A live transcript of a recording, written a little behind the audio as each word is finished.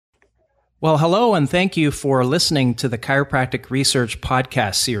Well, hello, and thank you for listening to the Chiropractic Research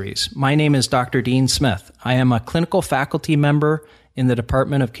Podcast series. My name is Dr. Dean Smith. I am a clinical faculty member in the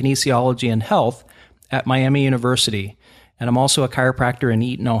Department of Kinesiology and Health at Miami University, and I'm also a chiropractor in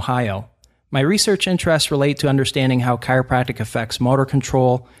Eaton, Ohio. My research interests relate to understanding how chiropractic affects motor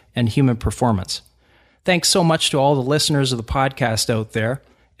control and human performance. Thanks so much to all the listeners of the podcast out there.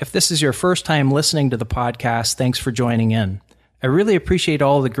 If this is your first time listening to the podcast, thanks for joining in. I really appreciate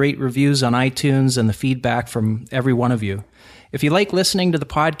all the great reviews on iTunes and the feedback from every one of you. If you like listening to the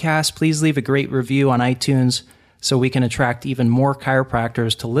podcast, please leave a great review on iTunes so we can attract even more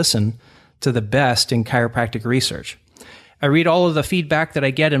chiropractors to listen to the best in chiropractic research. I read all of the feedback that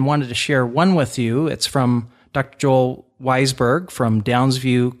I get and wanted to share one with you. It's from Dr. Joel Weisberg from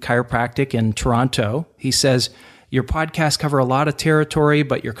Downsview Chiropractic in Toronto. He says, "Your podcasts cover a lot of territory,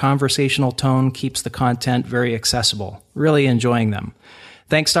 but your conversational tone keeps the content very accessible. Really enjoying them."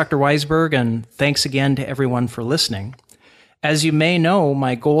 Thanks, Dr. Weisberg, and thanks again to everyone for listening. As you may know,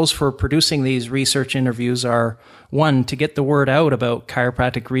 my goals for producing these research interviews are, 1, to get the word out about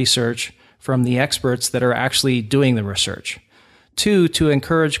chiropractic research from the experts that are actually doing the research. 2, to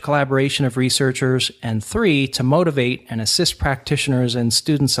encourage collaboration of researchers. And 3, to motivate and assist practitioners and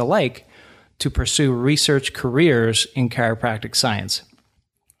students alike to pursue research careers in chiropractic science.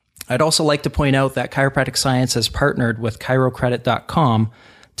 I'd also like to point out that Chiropractic Science has partnered with ChiroCredit.com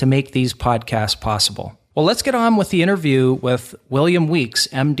to make these podcasts possible. Well, let's get on with the interview with William Weeks,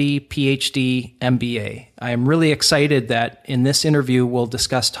 MD, PhD, MBA. I am really excited that in this interview we'll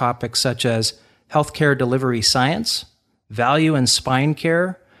discuss topics such as healthcare delivery science, value in spine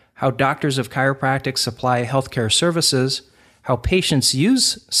care, how doctors of chiropractic supply healthcare services, how patients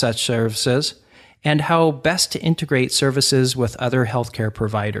use such services, and how best to integrate services with other healthcare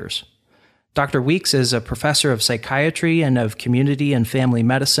providers. Dr. Weeks is a professor of psychiatry and of community and family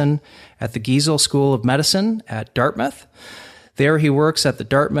medicine at the Giesel School of Medicine at Dartmouth. There he works at the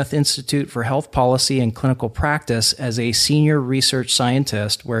Dartmouth Institute for Health Policy and Clinical Practice as a senior research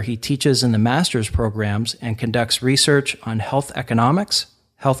scientist, where he teaches in the master's programs and conducts research on health economics,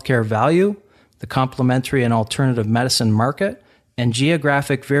 healthcare value, the complementary and alternative medicine market, and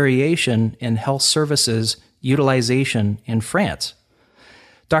geographic variation in health services utilization in France.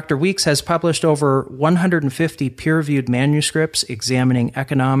 Dr. Weeks has published over 150 peer-reviewed manuscripts examining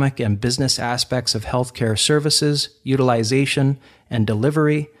economic and business aspects of healthcare services, utilization and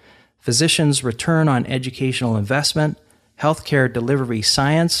delivery, physicians' return on educational investment, healthcare delivery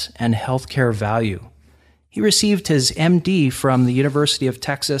science, and healthcare value. He received his MD from the University of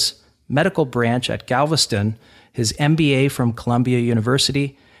Texas Medical Branch at Galveston, his MBA from Columbia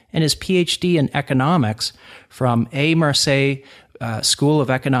University, and his PhD in economics from A. Marseille School of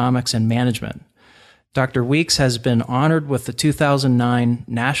Economics and Management. Dr. Weeks has been honored with the 2009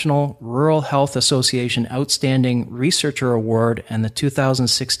 National Rural Health Association Outstanding Researcher Award and the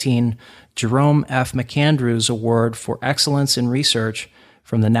 2016 Jerome F. McAndrews Award for Excellence in Research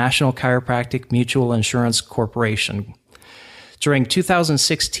from the National Chiropractic Mutual Insurance Corporation. During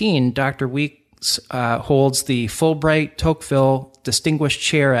 2016, Dr. Weeks holds the Fulbright Tocqueville Distinguished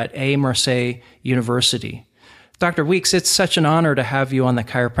Chair at A. Marseille University. Dr. Weeks, it's such an honor to have you on the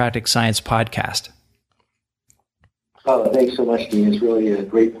Chiropractic Science Podcast. Oh, thanks so much, Dean. It's really a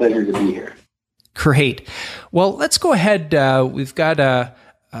great pleasure to be here. Great. Well, let's go ahead. We've got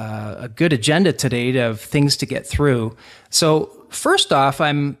a good agenda today of things to get through. So first off,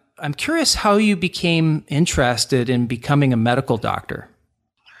 I'm curious how you became interested in becoming a medical doctor.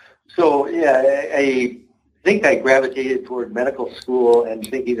 So, yeah, I think I gravitated toward medical school and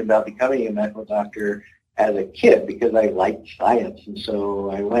thinking about becoming a medical doctor as a kid because I liked science. And so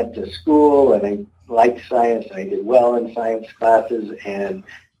I went to school and I liked science. I did well in science classes, and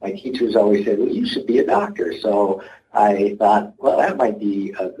my teachers always said, well, you should be a doctor. So I thought, well, that might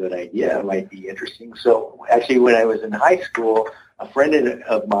be a good idea. It might be interesting. So actually, when I was in high school, a friend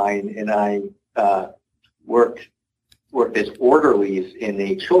of mine and I worked as orderlies in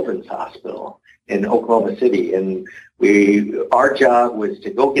a children's hospital in Oklahoma City, and our job was to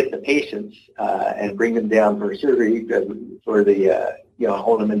go get the patients and bring them down for surgery for the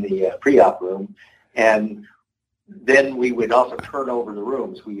hold them in the pre-op room, and then we would also turn over the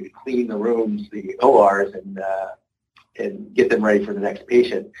rooms. We would clean the rooms, the ORs, and get them ready for the next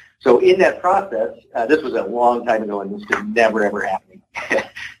patient. So in that process, this was a long time ago, and this could never ever happen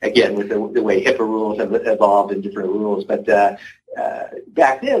again with the way HIPAA rules have evolved and different rules. But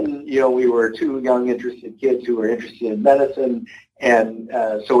back then, we were two young, interested kids who were interested in medicine, and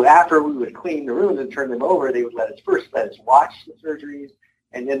so after we would clean the rooms and turn them over, they would let us watch the surgeries,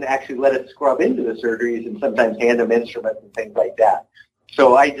 and then actually let us scrub into the surgeries and sometimes hand them instruments and things like that.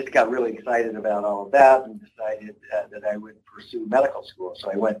 So I just got really excited about all of that and decided that I would pursue medical school.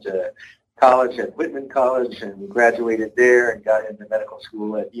 So I went to college at Whitman College and graduated there and got into medical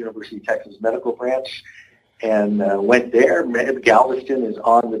school at University of Texas Medical Branch and went there. Galveston is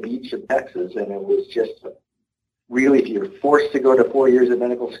on the beach of Texas, and it was just really, if you're forced to go to 4 years of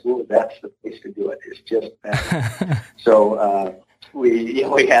medical school, that's the place to do it. It's just that. So we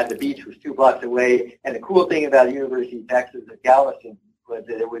had the beach was 2 blocks away, and the cool thing about University of Texas at Galveston was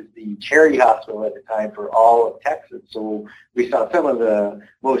that it was the charity hospital at the time for all of Texas. So we saw some of the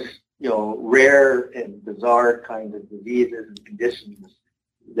most rare and bizarre kinds of diseases and conditions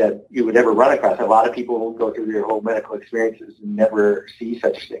that you would ever run across. A lot of people will go through their whole medical experiences and never see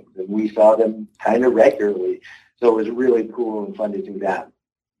such things, and we saw them kind of regularly. So it was really cool and fun to do that.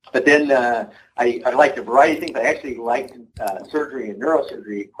 But then I liked a variety of things. I actually liked surgery and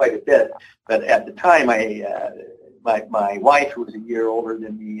neurosurgery quite a bit. But at the time, my wife, who was a year older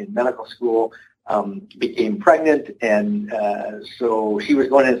than me in medical school, became pregnant, and so she was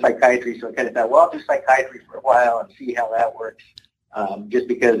going into psychiatry. So I kind of thought, well, I'll do psychiatry for a while and see how that works. Just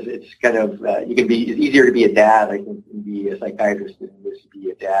because it's kind of it's easier to be a dad, I think, than be a psychiatrist than it is to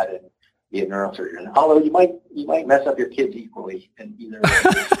be a dad and be a neurosurgeon. Although you might mess up your kids equally in either of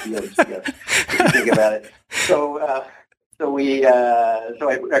those fields, if you think about it. So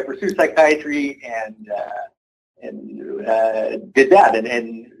I pursued psychiatry and did that,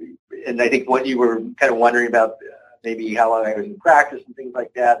 and I think what you were kind of wondering about maybe how long I was in practice and things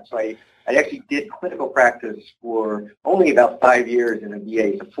like that. So I actually did clinical practice for only about 5 years in a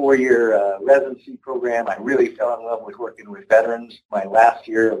VA. It's a 4-year residency program. I really fell in love with working with veterans my last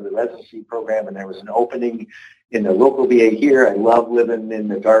year of the residency program, and there was an opening in the local VA here. I love living in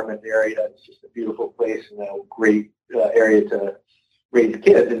the Dartmouth area. It's just a beautiful place and a great area to raise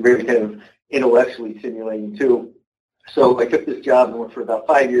kids and very kind of intellectually stimulating too. So I took this job and worked for about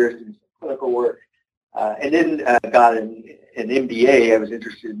 5 years doing some clinical work. And then got an MBA. I was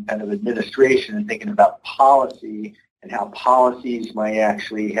interested in kind of administration and thinking about policy and how policies might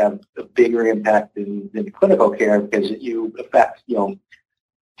actually have a bigger impact than clinical care, because you affect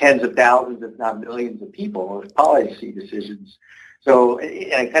tens of thousands, if not millions, of people with policy decisions. So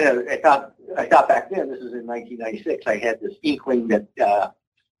I thought back then, this was in 1996, I had this inkling that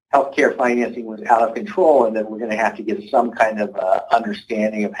healthcare financing was out of control, and that we're going to have to get some kind of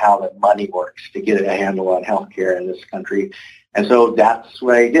understanding of how the money works to get a handle on healthcare in this country. And so that's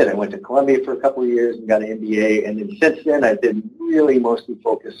what I did. I went to Columbia for a couple of years and got an MBA, and then since then I've been really mostly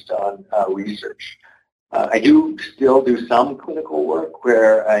focused on research. I do still do some clinical work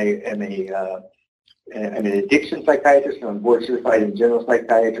where I am I'm an addiction psychiatrist, and I'm board certified in general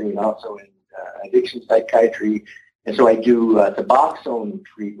psychiatry and also in addiction psychiatry. And so I do Suboxone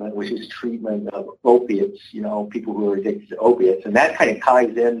treatment, which is treatment of opiates, people who are addicted to opiates. And that kind of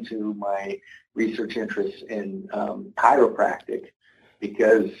ties into my research interests in chiropractic,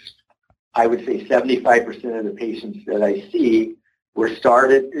 because I would say 75% of the patients that I see were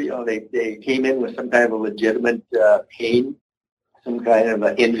started, they came in with some kind of a legitimate pain, some kind of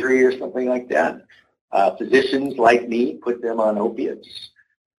an injury or something like that. Physicians like me put them on opiates.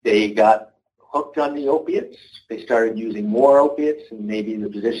 They got hooked on the opiates. They started using more opiates, and maybe the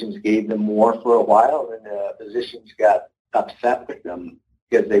physicians gave them more for a while, and the physicians got upset with them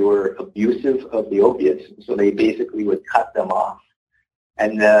because they were abusive of the opiates, and so they basically would cut them off.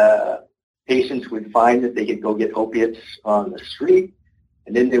 And the patients would find that they could go get opiates on the street,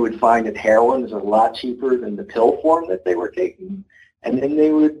 and then they would find that heroin is a lot cheaper than the pill form that they were taking, and then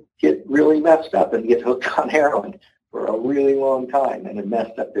they would get really messed up and get hooked on heroin for a really long time, and it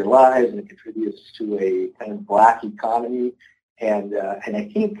messed up their lives, and it contributes to a kind of black economy. And I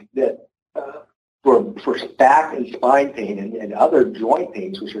think that for back and spine pain and other joint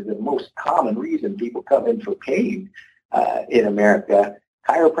pains, which are the most common reason people come in for pain in America,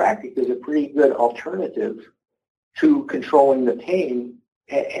 chiropractic is a pretty good alternative to controlling the pain.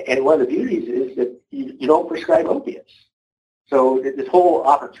 And one of the beauties is that you don't prescribe opiates. So this whole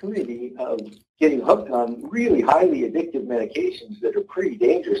opportunity of getting hooked on really highly addictive medications that are pretty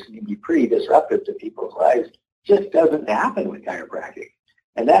dangerous and can be pretty disruptive to people's lives just doesn't happen with chiropractic.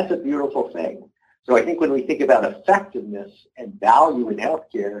 And that's a beautiful thing. So I think when we think about effectiveness and value in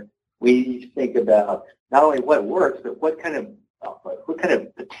healthcare, we think about not only what works, but what kind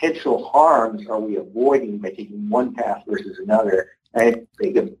of potential harms are we avoiding by taking one path versus another. And I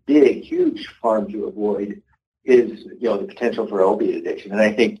think a big, huge harm to avoid is the potential for opiate addiction. And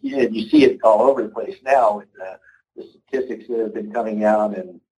I think you see it all over the place now with the statistics that have been coming out,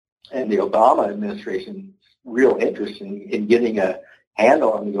 and the Obama administration's real interest in getting a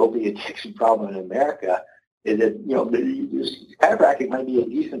handle on the opiate addiction problem in America. is that, chiropractic might be a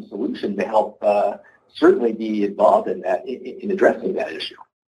decent solution to help certainly be involved in that, in addressing that issue.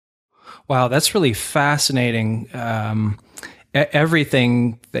 Wow, that's really fascinating.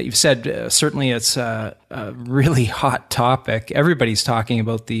 Everything that you've said, certainly it's a really hot topic. Everybody's talking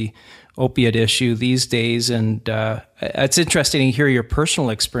about the opiate issue these days, and it's interesting to hear your personal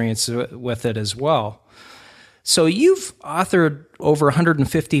experience with it as well. So you've authored over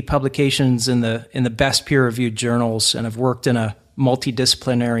 150 publications in the best peer-reviewed journals and have worked in a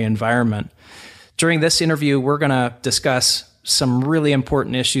multidisciplinary environment. During this interview, we're going to discuss some really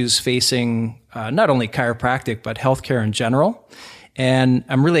important issues facing not only chiropractic, but healthcare in general. And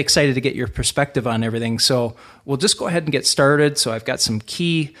I'm really excited to get your perspective on everything. So we'll just go ahead and get started. So I've got some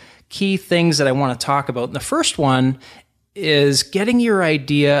key things that I want to talk about. And the first one is getting your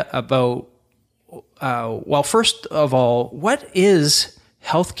idea about, first of all, what is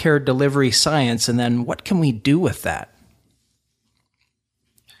healthcare delivery science? And then what can we do with that?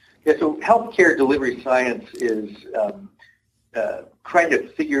 Yeah, so healthcare delivery science is trying to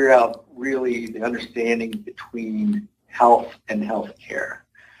figure out really the understanding between health and healthcare,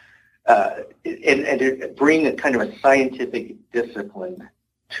 and to bring a kind of a scientific discipline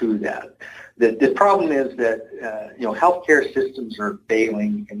to that. The problem is that healthcare systems are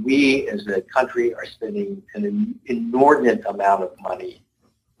failing, and we as a country are spending an inordinate amount of money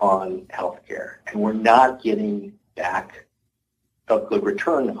on healthcare, and we're not getting back a good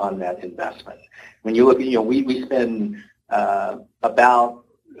return on that investment. When you look at, we spend about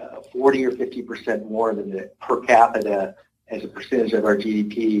 40 or 50% more than the per capita as a percentage of our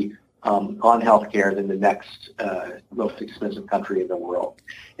GDP on healthcare than the next most expensive country in the world.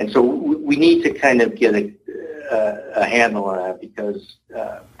 And so we need to kind of get a handle on that, because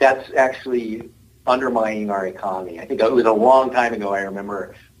that's actually undermining our economy. I think it was a long time ago. I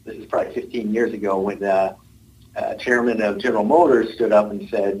remember, this is probably 15 years ago, when the chairman of General Motors stood up and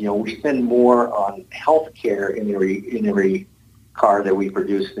said, we spend more on healthcare in every car that we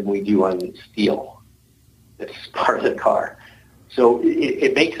produce than we do on steel. That's part of the car. So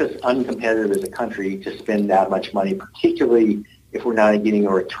it makes us uncompetitive as a country to spend that much money, particularly if we're not getting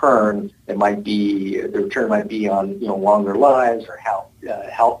a return that might be, the return might be on, longer lives or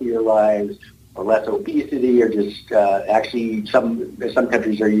healthier lives, or less obesity, or just actually some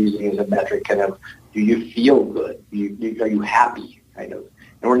countries are using as a metric kind of, do you feel good? Are you happy, kind of?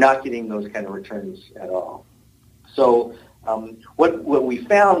 And we're not getting those kind of returns at all. So what we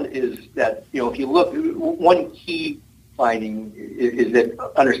found is that, if you look, one key finding is that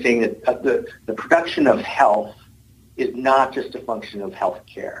understanding that the production of health is not just a function of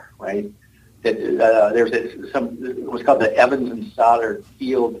healthcare, right? That there's what's called the Evans and Stoddard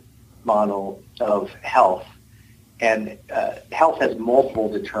field model of health. And health has multiple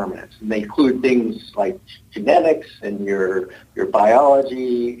determinants, and they include things like genetics and your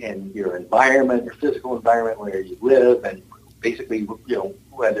biology and your environment, your physical environment where you live, and basically,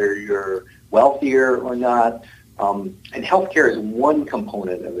 whether you're wealthier or not. And healthcare is one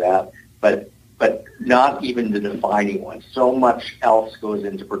component of that, but not even the defining one. So much else goes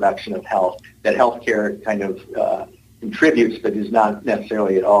into production of health that healthcare kind of contributes, but is not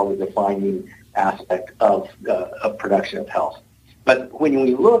necessarily at all the defining aspect of production of health. But when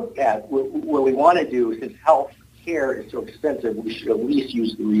we look at what we want to do, since health care is so expensive, we should at least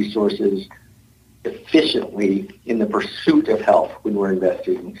use the resources efficiently in the pursuit of health when we're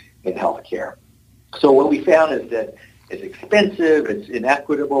investing in health care. So what we found is that it's expensive, it's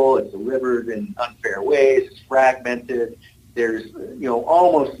inequitable, it's delivered in unfair ways, it's fragmented. There's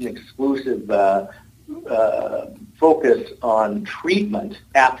almost an exclusive focus on treatment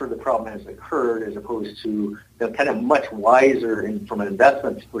after the problem has occurred, as opposed to the kind of much wiser, and from an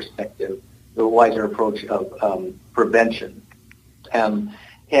investment perspective, the wiser approach of prevention. And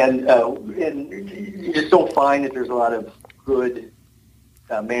you just don't find that there's a lot of good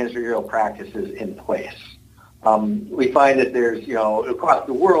managerial practices in place. We find that there's, across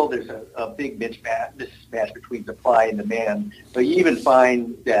the world, there's a big mismatch between supply and demand. But you even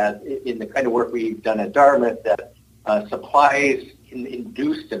find that in the kind of work we've done at Dartmouth, that supplies can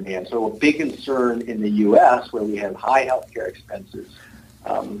induce demand. So a big concern in the U.S., where we have high healthcare expenses,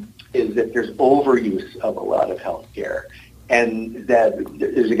 is that there's overuse of a lot of healthcare. And that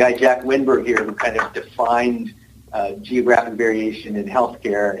there's a guy, Jack Winberg, here, who kind of defined geographic variation in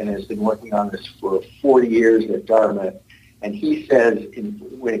healthcare and has been working on this for 40 years at Dartmouth. And he says,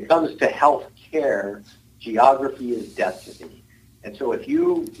 when it comes to healthcare, geography is destiny. And so if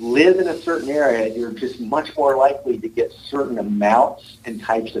you live in a certain area, you're just much more likely to get certain amounts and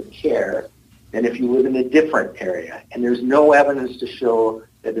types of care than if you live in a different area. And there's no evidence to show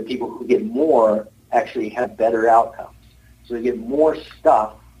that the people who get more actually have better outcomes. So they get more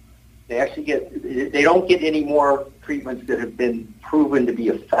stuff. They don't get any more treatments that have been proven to be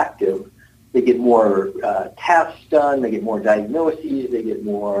effective. They get more tests done, they get more diagnoses, they get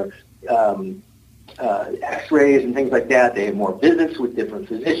more x-rays and things like that. They have more visits with different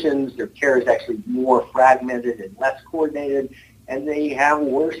physicians. Their care is actually more fragmented and less coordinated, and they have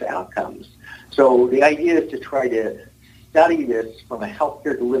worse outcomes. So the idea is to try to study this from a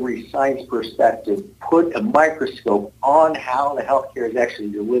healthcare delivery science perspective, put a microscope on how the healthcare is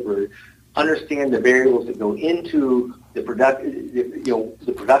actually delivered, understand the variables that go into the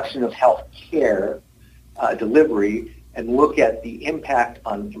production of healthcare delivery, and look at the impact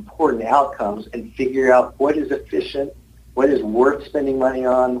on important outcomes and figure out what is efficient, what is worth spending money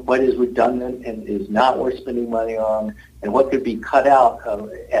on, what is redundant and is not worth spending money on, and what could be cut out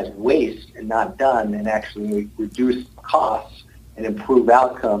as waste and not done, and actually reduce costs and improve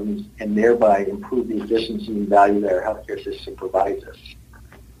outcomes, and thereby improve the efficiency and value that our healthcare system provides us.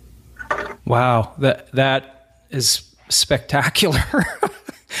 Wow, that is spectacular.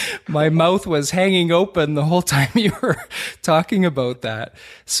 My mouth was hanging open the whole time you were talking about that.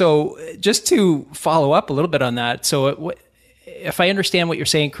 So just to follow up a little bit on that, so if I understand what you're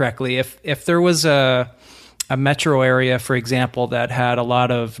saying correctly, if there was a metro area, for example, that had a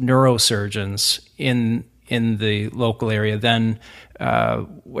lot of neurosurgeons in the local area, then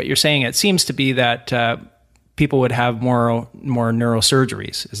what you're saying, it seems to be that people would have more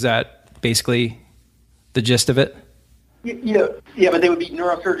neurosurgeries. Is that basically the gist of it? Yeah, but they would be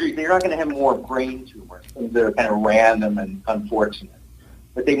neurosurgery. They're not going to have more brain tumors, things that are kind of random and unfortunate.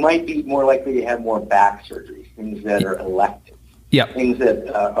 But they might be more likely to have more back surgeries, things that are elective. Yeah. Things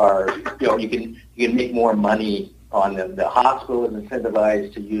that are, you can make more money on them. The hospital is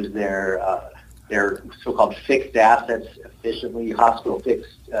incentivized to use their so-called fixed assets efficiently.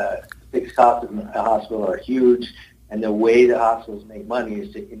 Fixed costs in a hospital are huge, and the way the hospitals make money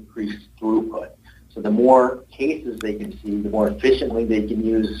is to increase throughput. So the more cases they can see, the more efficiently they can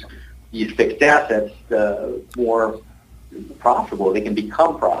use these fixed assets, the more profitable they can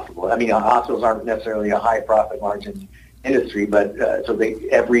become profitable. I mean, hospitals aren't necessarily a high profit margin industry, but so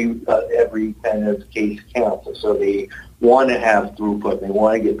every kind of case counts. And so they want to have throughput. They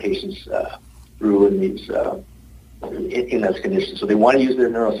want to get patients through in these in those conditions. So they want to use their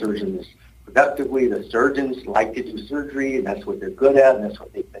neurosurgeons productively. The surgeons like to do surgery, and that's what they're good at, and that's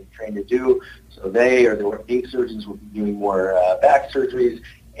what they've been trained to do. So they or the orthopedic surgeons will be doing more back surgeries.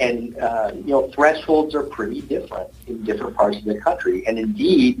 And, thresholds are pretty different in different parts of the country. And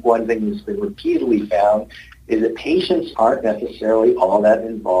indeed, one thing that's been repeatedly found is that patients aren't necessarily all that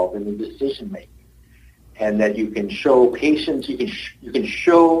involved in the decision making. And that you can show patients, you can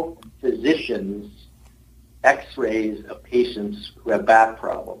show physicians x-rays of patients who have back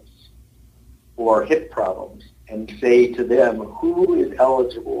problems or hip problems and say to them, who is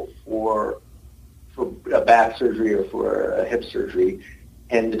eligible for a back surgery or for a hip surgery?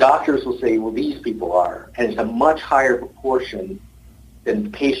 And the doctors will say, well, these people are. And it's a much higher proportion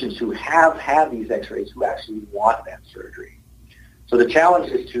than patients who have had these x-rays who actually want that surgery. So the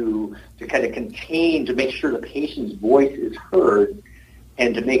challenge is to kind of contain, to make sure the patient's voice is heard,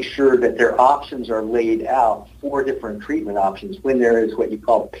 and to make sure that their options are laid out, 4 different treatment options, when there is what you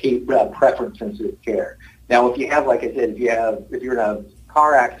call preference-sensitive care. Now, if you have, like I said, if you're in a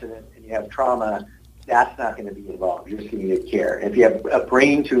car accident and you have trauma, that's not going to be involved. You're just going to get care. If you have a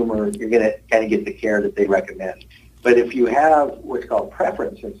brain tumor, you're going to kind of get the care that they recommend. But if you have what's called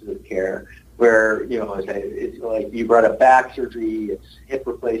preference-sensitive care, where, it's like you brought up back surgery, it's hip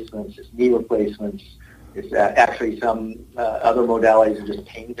replacements, it's knee replacements, it's actually some other modalities of just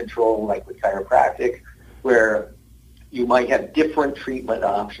pain control, like with chiropractic, where you might have different treatment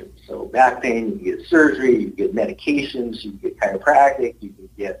options. So back pain, you can get surgery, you can get medications, you can get chiropractic, you can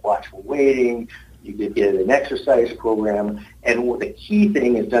get watchful waiting, you could get an exercise program. And the key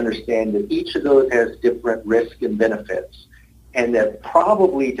thing is to understand that each of those has different risks and benefits. And that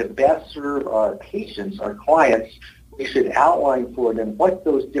probably to best serve our patients, our clients, we should outline for them what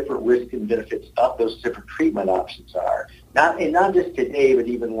those different risks and benefits of those different treatment options are. Not just today, but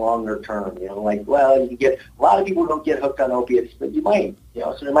even longer term. You can get, a lot of people don't get hooked on opiates, but you might,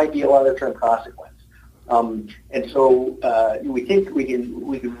 so there might be a longer term consequence. And so we think we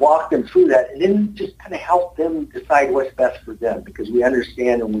can walk them through that, and then just kind of help them decide what's best for them, because we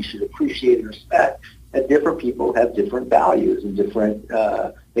understand and we should appreciate and respect that different people have different values and different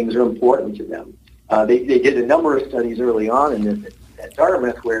things are important to them. They did a number of studies early on at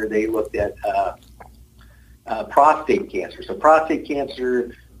Dartmouth where they looked at prostate cancer. So prostate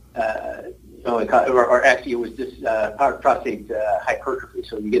cancer, or actually it was just prostate hypertrophy.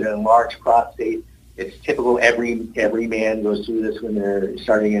 So you get an enlarged prostate, It's typical. Every man goes through this when they're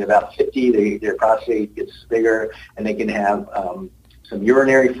starting at about 50. Their prostate gets bigger, and they can have some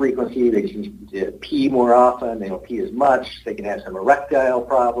urinary frequency. They can pee more often. They don't pee as much. They can have some erectile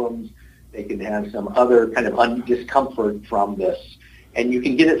problems. They can have some other kind of discomfort from this. And you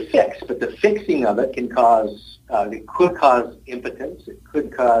can get it fixed, but the fixing of it can cause, it could cause impotence. It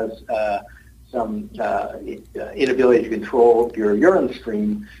could cause some inability to control your urine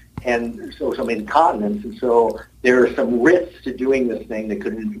stream, and so some incontinence. And so there are some risks to doing this thing that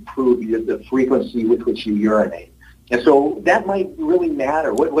could improve the frequency with which you urinate. And so that might really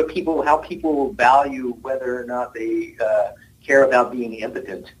matter. How people value whether or not they care about being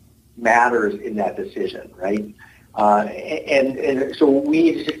impotent matters in that decision, right? And so we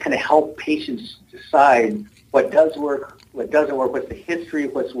need to just kind of help patients decide what does work, what doesn't work, what's the history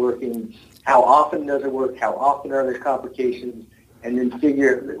of what's working, how often does it work, how often are there complications, and then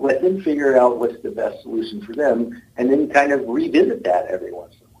let them figure out what's the best solution for them, and then kind of revisit that every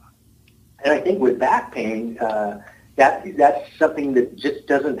once in a while. And I think with back pain, that's something that just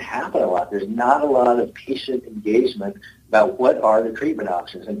doesn't happen a lot. There's not a lot of patient engagement about what are the treatment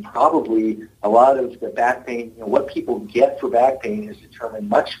options, and probably a lot of the back pain, what people get for back pain is determined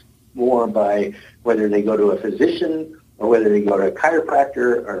much more by whether they go to a physician or whether they go to a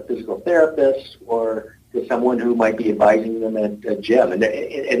chiropractor or a physical therapist or to someone who might be advising them at a gym. And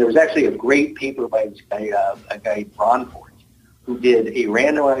there was actually a great paper by this guy, a guy Bronfort, who did a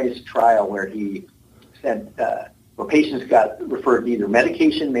randomized trial where he sent where patients got referred to either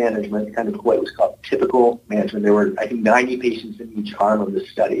medication management, kind of what was called typical management. There were, I think, 90 patients in each arm of the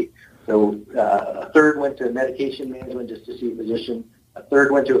study. So a third went to medication management just to see a physician, a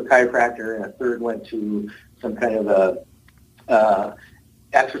third went to a chiropractor, and a third went to some kind of a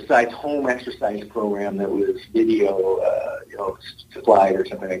home exercise program that was video, supplied or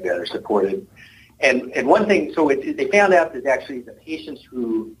something like that, or supported. And one thing, so they found out that actually the patients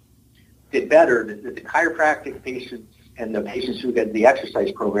who did better, the chiropractic patients and the patients who got the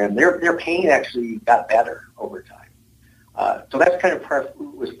exercise program, their pain actually got better over time. So that's kind of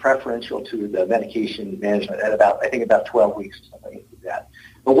was preferential to the medication management at about 12 weeks or something like that.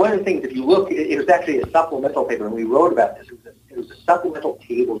 But one of the things, if you look, it was actually a supplemental paper, and we wrote about this. It was a supplemental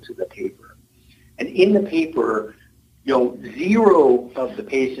table to the paper. And in the paper, 0 of the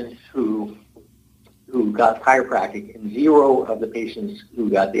patients who got chiropractic and 0 of the patients who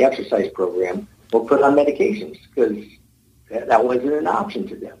got the exercise program were put on medications because that wasn't an option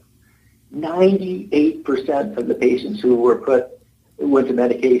to them. 98% of the patients who went to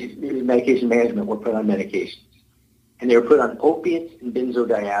medication management were put on medications. And they were put on opiates and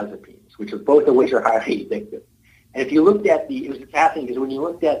benzodiazepines, both of which are highly addictive. And if you looked at it was fascinating because when you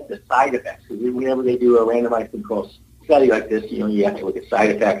looked at the side effects, because whenever they do a randomized control study like this, you have to look at side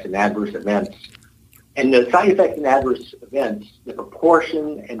effects and adverse events. And the side effects and adverse events, the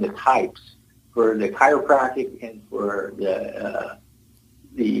proportion and the types for the chiropractic and for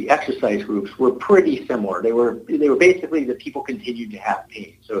the exercise groups were pretty similar. They were basically that people continued to have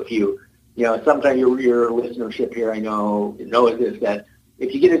pain. So if sometimes your listenership here I know knows this, that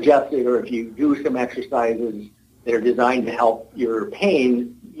if you get adjusted or if you do some exercises that are designed to help your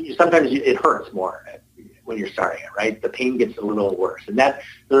pain, sometimes it hurts more when you're starting it, right? The pain gets a little worse. And there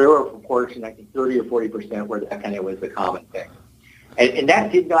were a proportion, I think 30 or 40% where that kind of was the common thing. And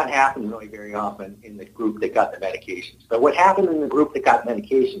that did not happen really very often in the group that got the medications. But what happened in the group that got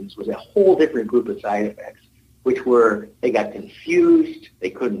medications was a whole different group of side effects, which were they got confused, they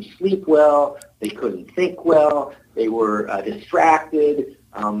couldn't sleep well, they couldn't think well, they were distracted.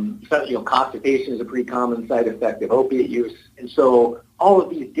 Constipation is a pretty common side effect of opiate use. And so all of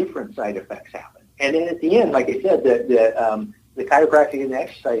these different side effects happen. And then at the end, like I said, the chiropractic and the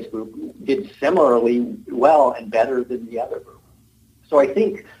exercise group did similarly well and better than the other group. So I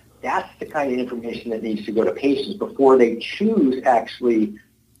think that's the kind of information that needs to go to patients before they choose actually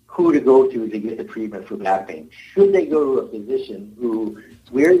who to go to get the treatment for back pain. Should they go to a physician who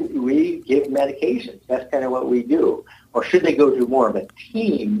we give medications? That's kind of what we do. Or should they go to more of a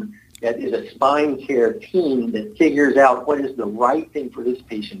team that is a spine care team that figures out what is the right thing for this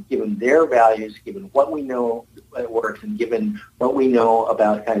patient, given their values, given what we know works, and given what we know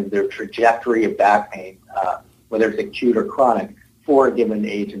about kind of their trajectory of back pain, whether it's acute or chronic, for a given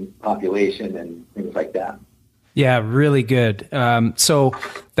age and population and things like that. Yeah, really good. So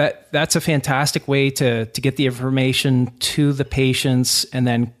that's a fantastic way to get the information to the patients and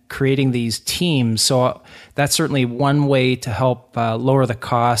then creating these teams. So that's certainly one way to help lower the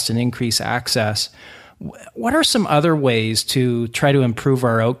cost and increase access. What are some other ways to try to improve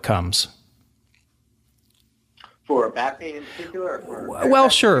our outcomes? For back pain in particular? Or well,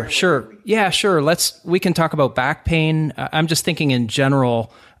 sure. Yeah, sure. We can talk about back pain. I'm just thinking in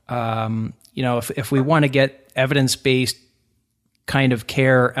general, if we want to get evidence-based kind of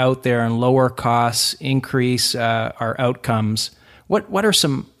care out there and lower costs, increase our outcomes,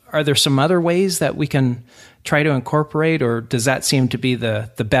 are there some other ways that we can try to incorporate, or does that seem to be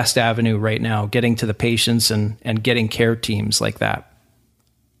the best avenue right now, getting to the patients and getting care teams like that?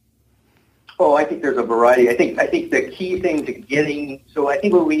 Oh, I think there's a variety. I think the key thing to getting, so I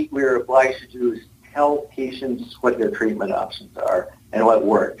think what we're obliged to do is tell patients what their treatment options are and what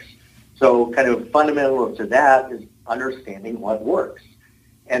works. So kind of fundamental to that is understanding what works.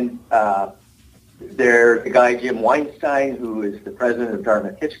 And there's the guy, Jim Weinstein, who is the president of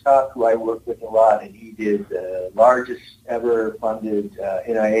Dartmouth-Hitchcock, who I work with a lot, and he did the largest ever funded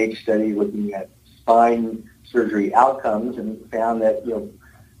NIH study looking at spine surgery outcomes, and found that,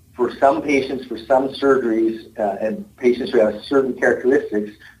 for some patients, for some surgeries, and patients who have certain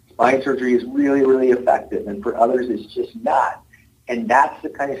characteristics, spine surgery is really, really effective, and for others it's just not. And that's the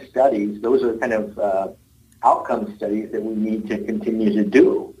kind of studies, those are kind of outcome studies that we need to continue to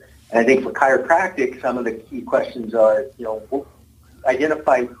do. And I think for chiropractic, some of the key questions are,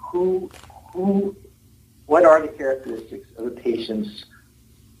 identify what are the characteristics of the patients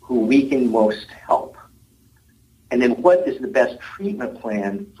who we can most help. And then what is the best treatment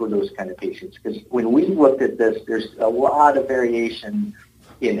plan for those kind of patients? Because when we looked at this, there's a lot of variation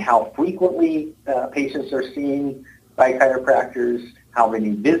in how frequently patients are seen by chiropractors, how many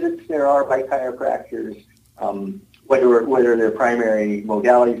visits there are by chiropractors, what are their primary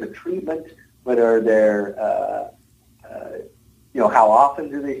modalities of treatment, what are their, how often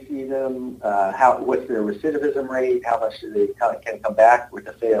do they see them, what's their recidivism rate, how much do they can come back with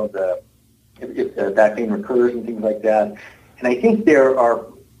the failed if the back pain recurs and things like that. And I think there are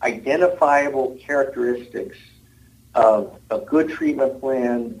identifiable characteristics of a good treatment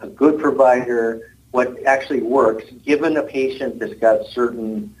plan, a good provider, what actually works, given a patient that's got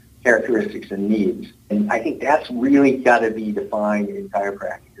certain characteristics and needs. And I think that's really got to be defined in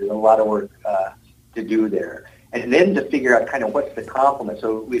chiropractic. There's a lot of work to do there. And then to figure out kind of what's the complement.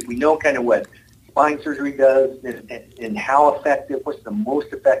 So we know kind of what spine surgery does and how effective, what's the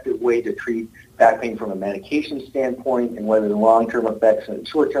most effective way to treat back pain from a medication standpoint, and whether the long-term effects and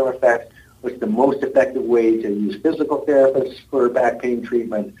short-term effects, what's the most effective way to use physical therapists for back pain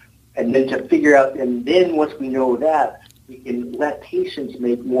treatment, and then to figure out, and then once we know that, we can let patients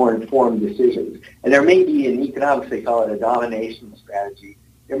make more informed decisions. And there may be, in economics, they call it a domination strategy.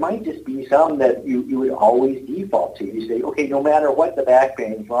 There might just be some that you would always default to. You say, okay, no matter what the back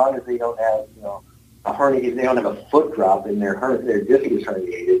pain, as long as they don't have, a hernia, if they don't have a foot drop and their disc is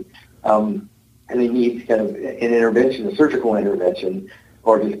herniated, and they need kind of an intervention, a surgical intervention,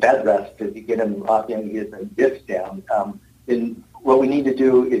 or just bed rest to get them off and get the disc down, then what we need to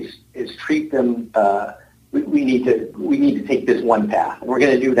do is treat them. We need to take this one path, and we're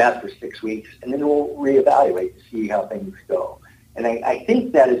going to do that for 6 weeks, and then we'll reevaluate to see how things go. And I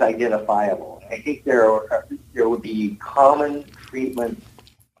think that is identifiable. I think there would be common treatment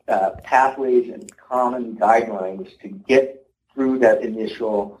pathways and common guidelines to get through that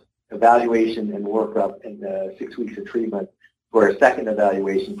initial evaluation and workup and 6 weeks of treatment for a second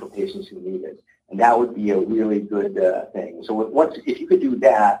evaluation for patients who need it. And that would be a really good thing. So if you could do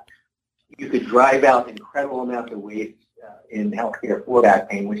that, you could drive out incredible amounts of waste in healthcare for back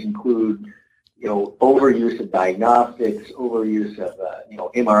pain, which include overuse of diagnostics, overuse of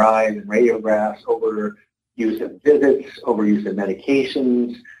MRIs and radiographs, overuse of visits, overuse of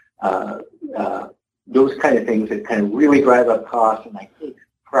medications, those kind of things that kind of really drive up costs, and I think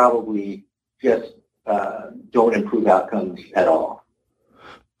probably just don't improve outcomes at all.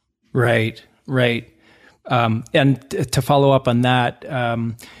 Right. And to follow up on that,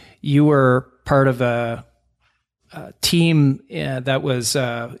 you were part of a team that was,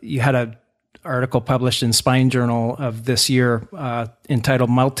 you had an article published in Spine Journal of this year entitled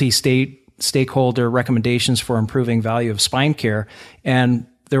Multi-Stakeholder Recommendations for Improving Value of Spine Care. And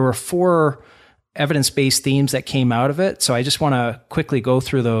there were 4 evidence-based themes that came out of it. So I just want to quickly go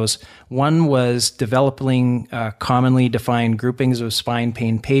through those. One was developing commonly defined groupings of spine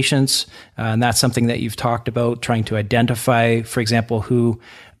pain patients. And that's something that you've talked about, trying to identify, for example, who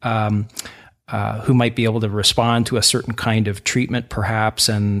might be able to respond to a certain kind of treatment, perhaps,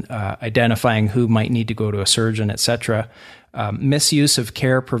 and identifying who might need to go to a surgeon, et cetera. Misuse of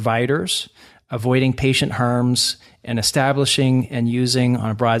care providers, avoiding patient harms, and establishing and using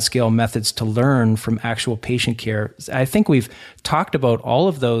on a broad scale methods to learn from actual patient care. I think we've talked about all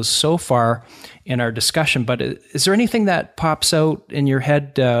of those so far in our discussion, but is there anything that pops out in your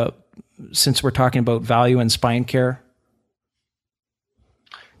head since we're talking about value in spine care?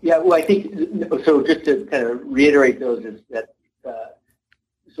 Yeah, well, I think, so just to kind of reiterate those is that,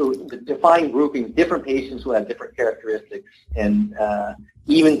 so the defined groupings, different patients will have different characteristics, and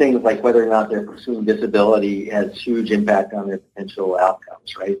even things like whether or not they're pursuing disability has huge impact on their potential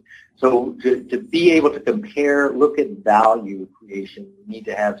outcomes, right? So to be able to compare, look at value creation, we need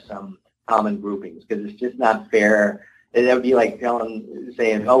to have some common groupings, because it's just not fair. That would be like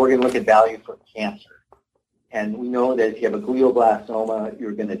saying, oh, we're going to look at value for cancer. And we know that if you have a glioblastoma,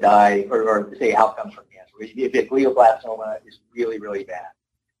 you're going to die, or say outcomes from cancer. If you have glioblastoma, it's really, really bad.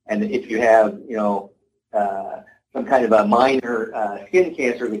 And if you have, some kind of a minor skin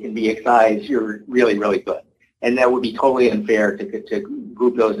cancer that can be excised, you're really, really good. And that would be totally unfair to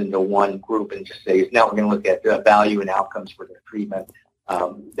group those into one group and just say, now we're going to look at the value and outcomes for their treatment.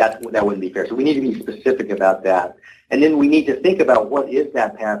 That wouldn't be fair. So we need to be specific about that. And then we need to think about what is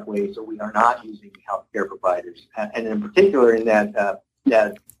that pathway so we are not using healthcare providers. And in particular, in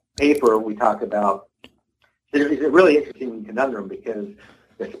that paper, we talk about, it's a really interesting conundrum, because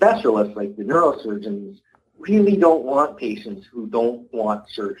the specialists, like the neurosurgeons, really don't want patients who don't want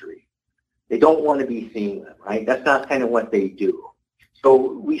surgery. They don't want to be seeing them, right? That's not kind of what they do.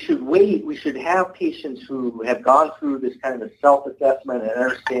 So we should wait. We should have patients who have gone through this kind of a self-assessment and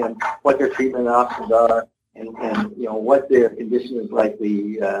understand what their treatment options are and what their condition is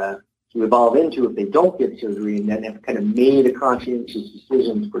likely to evolve into if they don't get surgery, and then have kind of made a conscientious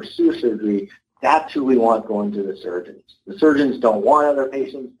decision to pursue surgery. That's who we want going to the surgeons. The surgeons don't want other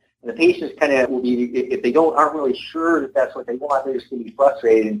patients, and the patients kind of will be, if they aren't really sure that that's what they want, they're just going to be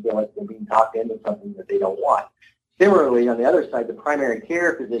frustrated and feel like they're being talked into something that they don't want. Similarly, on the other side, the primary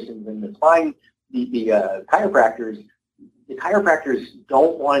care physicians and the spine, the chiropractors,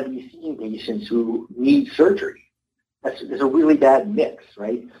 don't want to be seeing patients who need surgery. That's a really bad mix,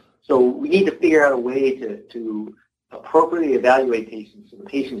 right? So we need to figure out a way to appropriately evaluate patients so the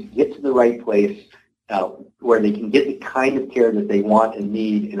patients get to the right place where they can get the kind of care that they want and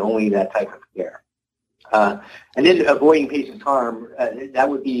need, and only that type of care. And then avoiding patients' harm, that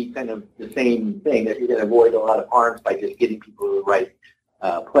would be kind of the same thing, that you're going to avoid a lot of harms by just getting people to the right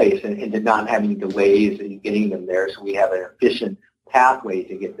place and to not having delays in getting them there, so we have an efficient pathway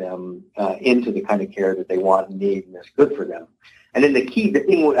to get them into the kind of care that they want and need and that's good for them. And then the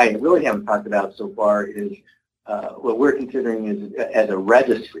thing I really haven't talked about so far is what we're considering as a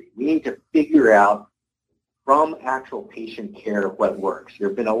registry. We need to figure out from actual patient care what works. There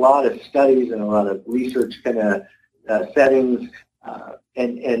have been a lot of studies and a lot of research kind of settings,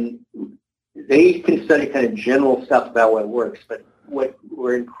 and they can study kind of general stuff about what works, but what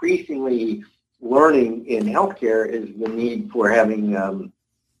we're increasingly learning in healthcare is the need for having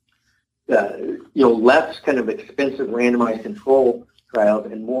less kind of expensive randomized control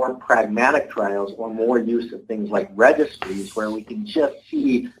trials and more pragmatic trials, or more use of things like registries where we can just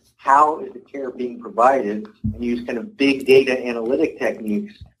see how is the care being provided and use kind of big data analytic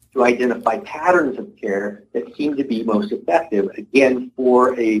techniques to identify patterns of care that seem to be most effective, again,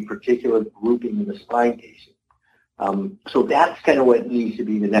 for a particular grouping of the spine patient. So that's kind of what needs to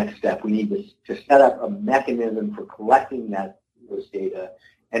be the next step. We need to set up a mechanism for collecting those data,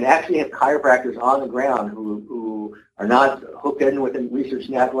 and actually have chiropractors on the ground who are not hooked in with a research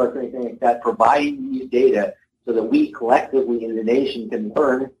network or anything like that, providing these data so that we collectively in the nation can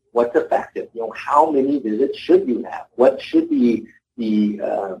learn what's effective. How many visits should you have? What should be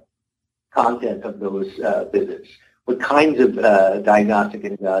the content of those visits? What kinds of diagnostic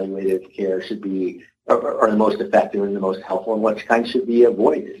and evaluative care should be are the most effective and the most helpful, and what kinds should be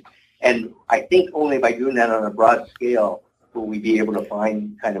avoided? And I think only by doing that on a broad scale will we be able to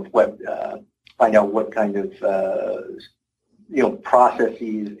find out what kind of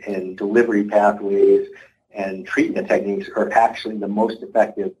processes and delivery pathways and treatment techniques are actually the most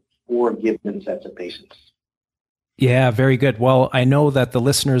effective for given sets of patients. Yeah, very good. Well, I know that the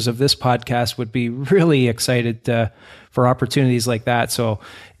listeners of this podcast would be really excited for opportunities like that. So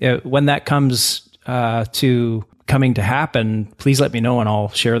when that comes to coming to happen, please let me know and I'll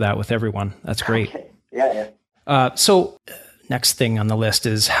share that with everyone. That's great. Okay. Yeah. So next thing on the list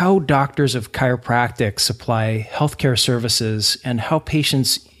is how doctors of chiropractic supply healthcare services and how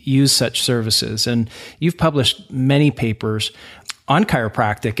patients use such services. And you've published many papers on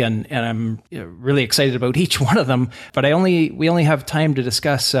chiropractic, and I'm really excited about each one of them, but we only have time to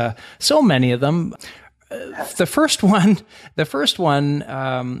discuss so many of them. The first one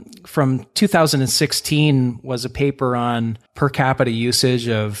from 2016 was a paper on per capita usage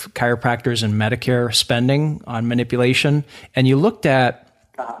of chiropractors and Medicare spending on manipulation. And you looked at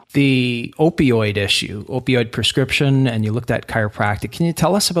the opioid issue, opioid prescription, and you looked at chiropractic. Can you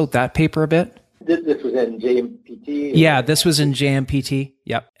tell us about that paper a bit? This was in JMPT? Yeah, this was in JMPT.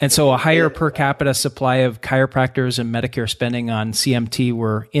 Yep. And so a higher per capita supply of chiropractors and Medicare spending on CMT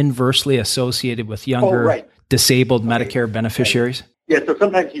were inversely associated with younger disabled Medicare beneficiaries. Yeah, so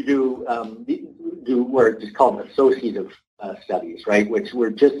sometimes you do what are just called associative studies, right? Which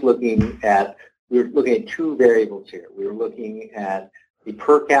we're looking at two variables here. We were looking at the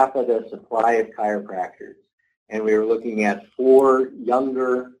per capita supply of chiropractors, and we were looking at 4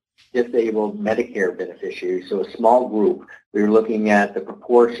 younger disabled Medicare beneficiaries, so a small group. We were looking at the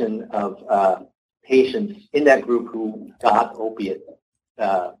proportion of patients in that group who got opiate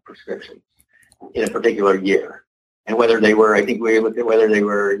prescriptions in a particular year, and whether they were, I think we looked at whether they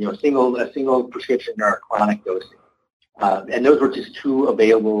were, a single prescription or a chronic dosing. And those were just 2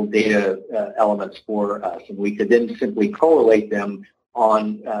 available data elements for us, and we could then simply correlate them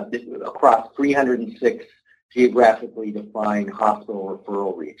on across 306 geographically defined hospital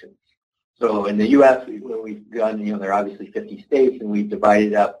referral regions. So in the U.S., we've done, there are obviously 50 states, and we've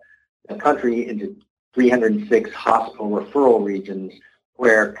divided up the country into 306 hospital referral regions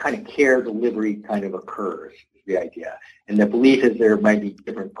where kind of care delivery kind of occurs, is the idea. And the belief is there might be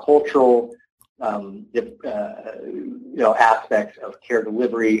different cultural aspects of care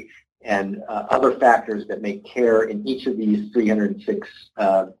delivery and other factors that make care in each of these 306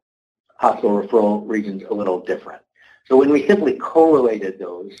 hospital referral regions a little different. So when we simply correlated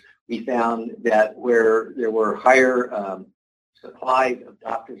those, we found that where there were higher supplies of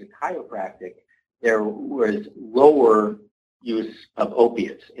doctors of chiropractic, there was lower use of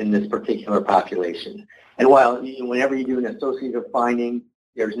opiates in this particular population. And while whenever you do an associative finding,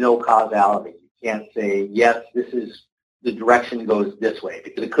 there's no causality. You can't say, yes, the direction goes this way,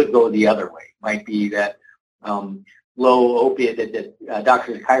 because it could go the other way. It might be that low opiate, that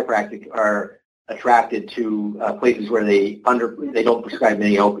doctors of chiropractic are attracted to places where they don't prescribe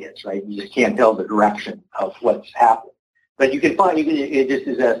many opiates, right? You just can't tell the direction of what's happening. But it just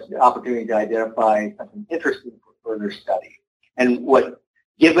is an opportunity to identify something interesting for further study. And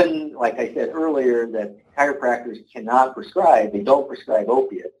given, like I said earlier, that chiropractors cannot prescribe, they don't prescribe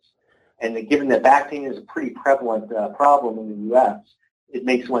opiates, and given that back pain is a pretty prevalent problem in the U.S., it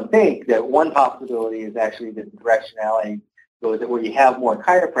makes one think that one possibility is actually the directionality goes that where you have more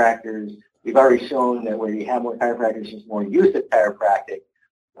chiropractors, we've already shown that where you have more chiropractors, there's more use of chiropractic,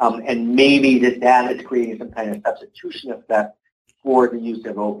 and maybe that is creating some kind of substitution effect for the use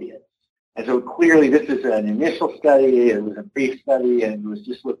of opiates. And so clearly this is an initial study, it was a brief study, and it was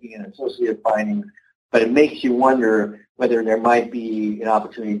just looking at associative findings, but it makes you wonder whether there might be an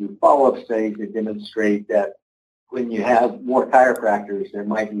opportunity to do follow-up studies that demonstrate that when you have more chiropractors, there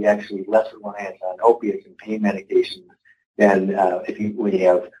might be actually less reliance on opiates and pain medications than when you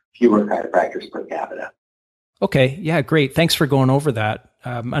have fewer chiropractors per capita. Okay, yeah, great. Thanks for going over that.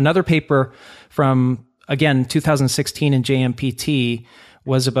 Another paper from, again, 2016 in JMPT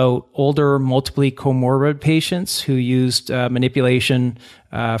was about older multiply comorbid patients who used manipulation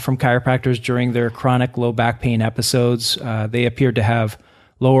from chiropractors during their chronic low back pain episodes. They appeared to have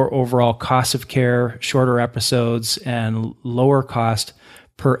lower overall cost of care, shorter episodes, and lower cost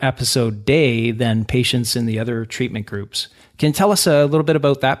per episode day than patients in the other treatment groups. Can you tell us a little bit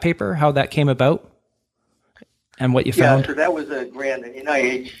about that paper, how that came about, and what you found? Yeah, so that was a grant, an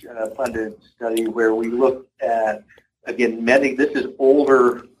NIH-funded study where we looked at, again, this is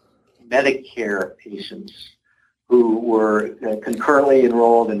older Medicare patients who were concurrently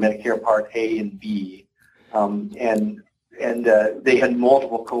enrolled in Medicare Part A and B, and they had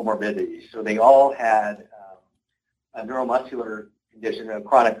multiple comorbidities. So they all had a neuromuscular condition, a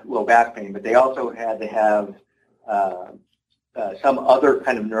chronic low back pain, but they also had to have some other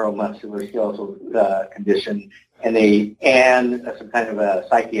kind of neuromuscular skeletal condition, and some kind of a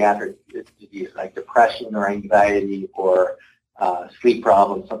psychiatric disease like depression or anxiety or sleep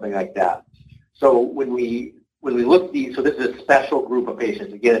problems, something like that. So when we look at these, so this is a special group of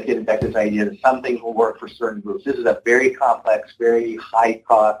patients. Again, it's getting back to this idea that something will work for certain groups. This is a very complex, very high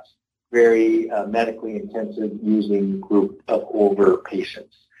cost, very medically intensive using group of older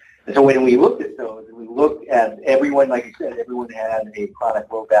patients. And so when we looked at those, and we looked at everyone, like I said, everyone had a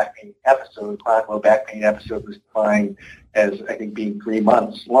chronic low back pain episode. Chronic low back pain episode was defined as, I think, being 3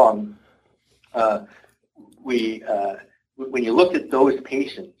 months long. When you looked at those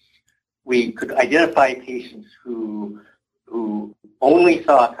patients, we could identify patients who only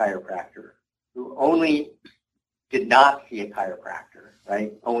saw a chiropractor, who only did not see a chiropractor,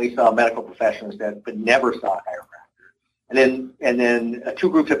 right? Only saw medical professionals but never saw a chiropractor. And then 2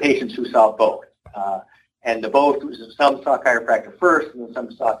 groups of patients who saw both. And some saw chiropractor first, and then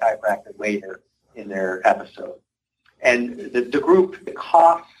some saw chiropractor later in their episode. And the group, the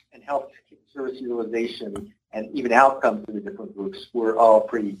costs and health service utilization and even outcomes for the different groups were all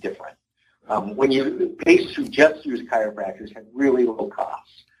pretty different. Patients who just used chiropractors had really low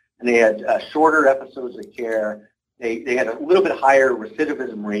costs, and they had shorter episodes of care. They had a little bit higher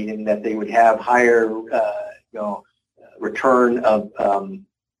recidivism rate in that they would have higher, return of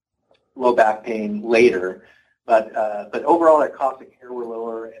low back pain later, but overall their costs of care were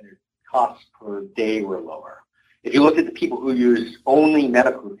lower and their costs per day were lower. If you look at the people who use only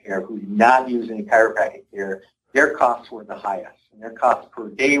medical care, who did not use any chiropractic care, their costs were the highest, and their costs per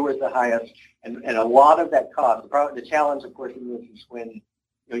day was the highest, and a lot of that cost, the challenge, of course, in this is when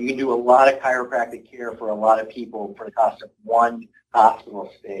you can do a lot of chiropractic care for a lot of people for the cost of one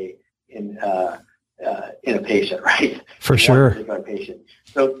hospital stay in a patient, right? For sure. One patient.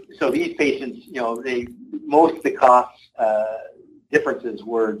 So these patients, most of the cost differences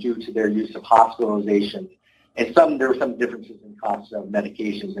were due to their use of hospitalization, and there were some differences in costs of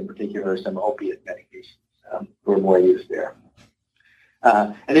medications, in particular some opiate medications were more used there.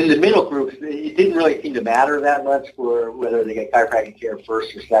 And in the middle groups, it didn't really seem to matter that much for whether they get chiropractic care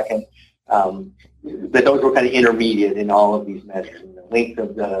first or second, but those were kind of intermediate in all of these measures, in the length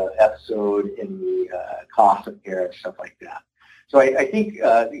of the episode, in the cost of care, and stuff like that. So I think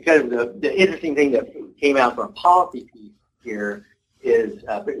kind of the interesting thing that came out from a policy piece here is,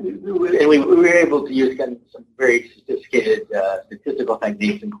 and we were able to use kind of some very sophisticated statistical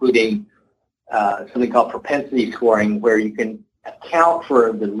techniques, including something called propensity scoring, where you can account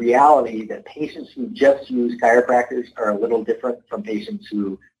for the reality that patients who just use chiropractors are a little different from patients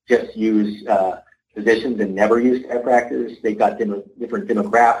who just use physicians and never use chiropractors. They've got different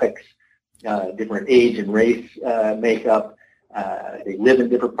demographics, different age and race makeup. They live in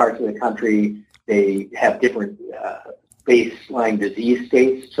different parts of the country. They have different baseline disease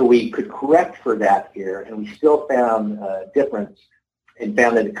states. So we could correct for that here, and we still found a difference and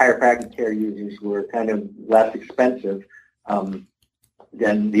found that the chiropractic care users were kind of less expensive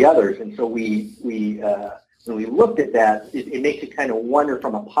than the others. And so when we looked at that, it makes you kind of wonder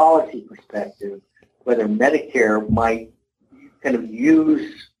from a policy perspective whether Medicare might kind of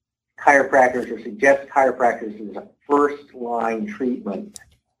use chiropractors or suggest chiropractors as a first-line treatment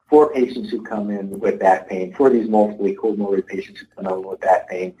for patients who come in with back pain, for these multiply comorbid patients who come in with back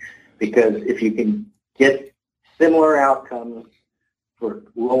pain, because if you can get similar outcomes for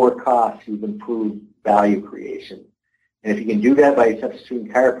lower costs, you've improved value creation. And if you can do that by substituting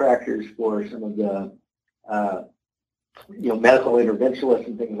chiropractors for some of the medical interventionalists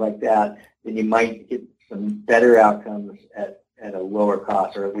and things like that, then you might get some better outcomes at a lower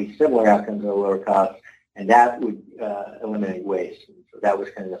cost, or at least similar outcomes at a lower cost, and that would eliminate waste. And so that was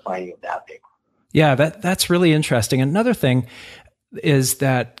kind of the finding of that paper. Yeah, that's really interesting. Another thing is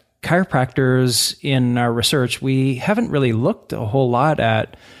that chiropractors in our research, we haven't really looked a whole lot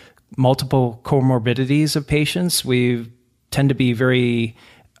at multiple comorbidities of patients. We tend to be very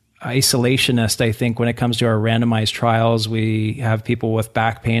isolationist, I think, when it comes to our randomized trials. We have people with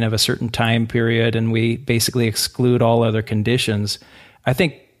back pain of a certain time period, and we basically exclude all other conditions. I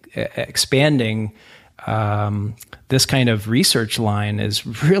think expanding this kind of research line is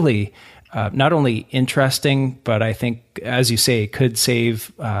really not only interesting, but I think, as you say, could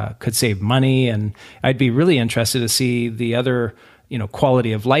save money. And I'd be really interested to see the other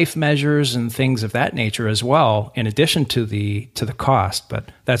quality of life measures and things of that nature as well, in addition to the cost.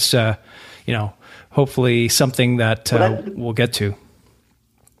 But that's hopefully something that we'll get to.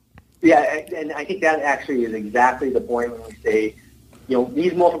 Yeah, and I think that actually is exactly the point when we say,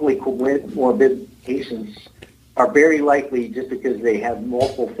 these multiply comorbid patients are very likely, just because they have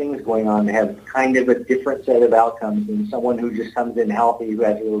multiple things going on, to have kind of a different set of outcomes than someone who just comes in healthy who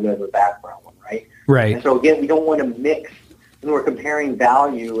has a little bit of a back problem, right? Right. And so again, we don't want to mix. When we're comparing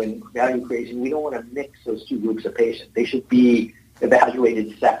value and value creation, we don't want to mix those two groups of patients. They should be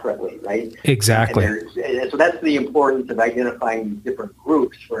evaluated separately, right? Exactly. And so that's the importance of identifying different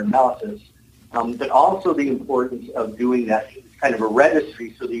groups for analysis, but also the importance of doing that kind of a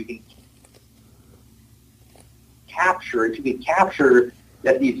registry so that you can capture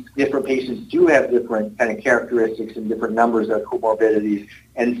that these different patients do have different kind of characteristics and different numbers of comorbidities,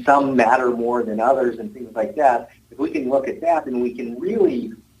 and some matter more than others and things like that. If we can look at that, then we can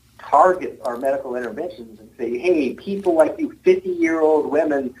really target our medical interventions and say, hey, people like you 50-year-old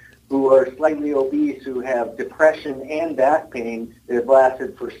women who are slightly obese, who have depression and back pain that have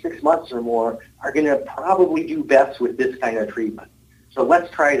lasted for 6 months or more, are going to probably do best with this kind of treatment. So let's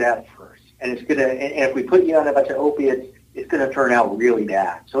try that first. And it's going to, and if we put you on a bunch of opiates, it's going to turn out really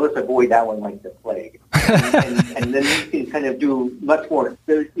bad. So let's avoid that one like the plague. And then you can kind of do much more,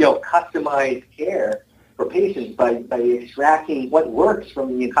 customized care for patients by extracting what works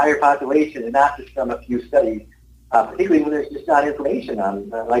from the entire population and not just from a few studies, particularly when there's just not information on,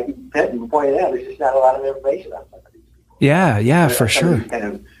 like you pointed out, there's just not a lot of information on some of these people. Yeah, for sure. Kind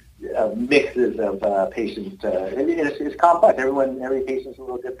of mixes of patients. It's complex. Every patient's a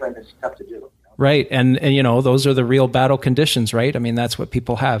little different. It's tough to do. Right. And those are the real battle conditions, right? I mean, that's what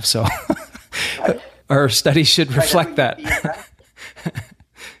people have. So right. Our studies should reflect that.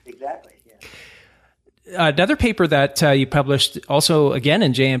 Exactly. Yeah. Another paper that you published also again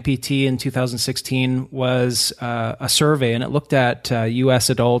in JMPT in 2016 was a survey, and it looked at U.S.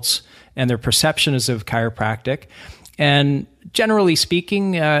 adults and their perceptions of chiropractic. And generally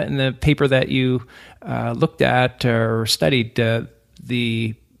speaking, in the paper that you looked at or studied,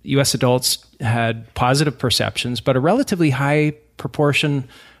 the U.S. adults had positive perceptions, but a relatively high proportion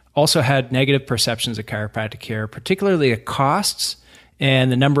also had negative perceptions of chiropractic care, particularly at costs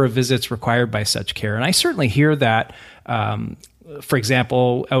and the number of visits required by such care. And I certainly hear that, for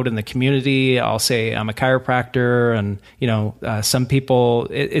example, out in the community. I'll say I'm a chiropractor, and some people,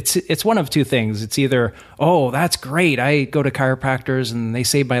 it's one of two things. It's either, oh, that's great, I go to chiropractors and they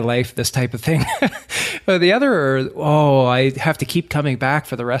saved my life, this type of thing. Or the other, oh, I have to keep coming back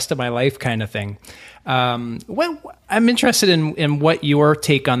for the rest of my life, kind of thing. I'm interested in what your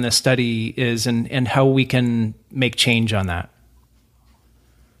take on this study is and how we can make change on that.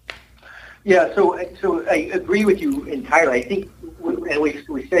 Yeah, so I agree with you entirely. I think, and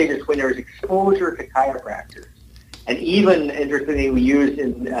we say this, when there's exposure to chiropractors, and even interestingly, we used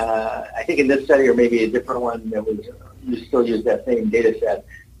in I think in this study or maybe a different one that was you still use that same data set.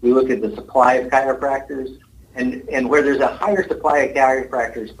 We look at the supply of chiropractors, and where there's a higher supply of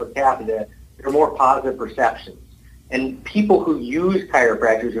chiropractors per capita, there are more positive perceptions. And people who use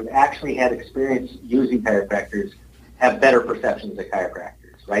chiropractors, who've actually had experience using chiropractors, have better perceptions of chiropractors.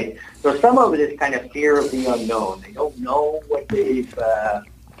 Right? So some of it is kind of fear of the unknown. They don't know what they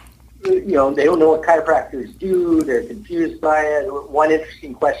don't know what chiropractors do. They're confused by it. One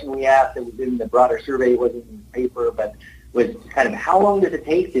interesting question we asked that was in the broader survey, wasn't in the paper, but was kind of how long does it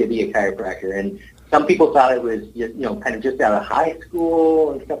take to be a chiropractor? And some people thought it was kind of just out of high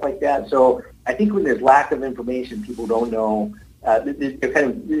school and stuff like that. So I think when there's lack of information, people don't know. They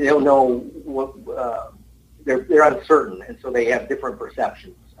don't know what. They're uncertain, and so they have different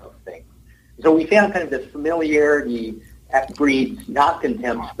perceptions of things. So we found kind of this familiarity breeds not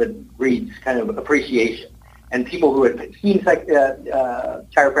contempt, but breeds kind of appreciation. And people who have seen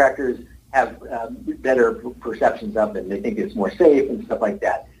chiropractors have better perceptions of them. They think it's more safe and stuff like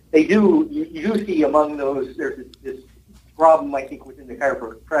that. They do. You do see among those there's this problem, I think, within the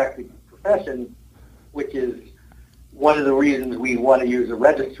chiropractic profession, which is one of the reasons we want to use a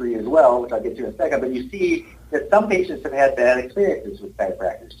registry as well, which I'll get to in a second. But you see that some patients have had bad experiences with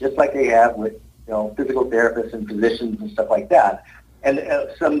chiropractors, just like they have with physical therapists and physicians and stuff like that. And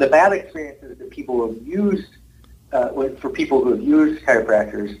some of the bad experiences that people have used, for people who have used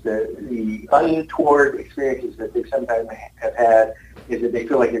chiropractors, the untoward experiences that they sometimes have had is that they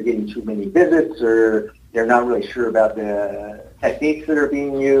feel like they're getting too many visits, or they're not really sure about the techniques that are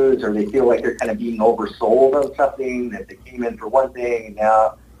being used, or they feel like they're kind of being oversold on something, that they came in for one thing and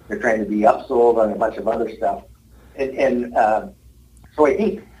now they're trying to be upsold on a bunch of other stuff. And so I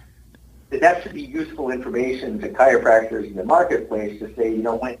think that should be useful information to chiropractors in the marketplace to say,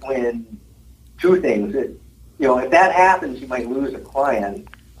 when two things. If that happens, you might lose a client.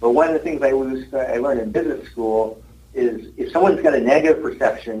 But one of the things I learned in business school is if someone's got a negative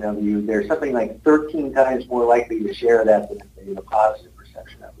perception of you, they're something like 13 times more likely to share that than if they have a positive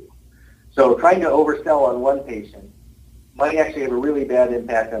perception of you. So trying to oversell on one patient might actually have a really bad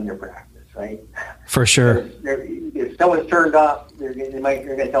impact on their practice, right? For sure. If someone's turned off, you're going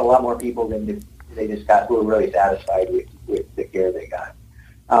to tell a lot more people than if they just got who were really satisfied with the care they got.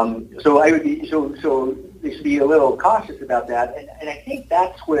 So they should be a little cautious about that, and I think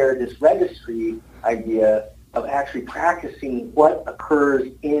that's where this registry idea of actually practicing what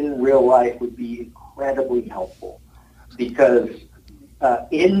occurs in real life would be incredibly helpful, because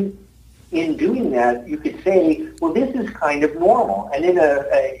in doing that, you could say, well, this is kind of normal, and then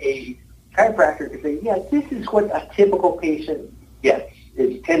a chiropractor could say, yeah, this is what a typical patient gets.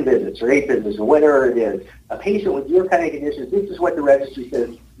 It's 10 visits or 8 visits or whatever it is. A patient with your kind of conditions, this is what the registry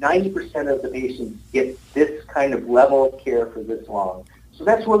says, 90% of the patients get this kind of level of care for this long. So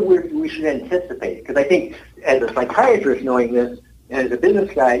that's what we should anticipate. Because I think as a psychiatrist knowing this, and as a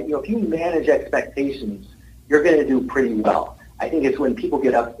business guy, if you manage expectations, you're going to do pretty well. I think it's when people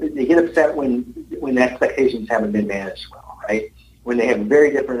they get upset when when the expectations haven't been managed well, right? When they have a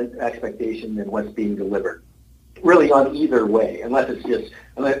very different expectation than what's being delivered, really on either way, unless they're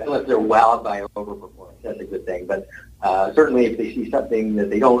wowed by overperformance. That's a good thing. But certainly if they see something that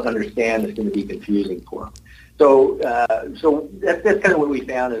they don't understand, it's going to be confusing for them. So that's kind of what we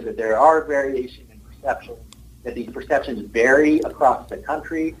found, is that there are variations in perception, that these perceptions vary across the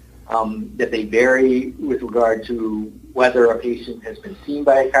country, that they vary with regard to whether a patient has been seen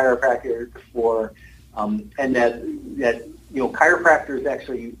by a chiropractor before, and that chiropractors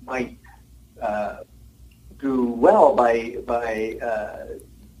actually might do well by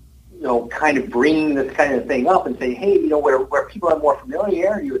kind of bringing this kind of thing up and say, hey, where people have more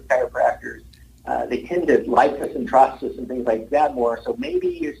familiarity with chiropractors, they tend to like us and trust us and things like that more. So maybe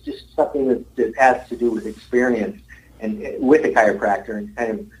it's just something that has to do with experience and with a chiropractor, and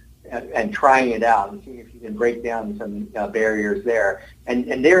kind of and trying it out and seeing if you can break down some barriers there.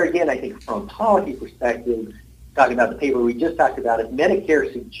 And there again, I think from a policy perspective, talking about the paper we just talked about, if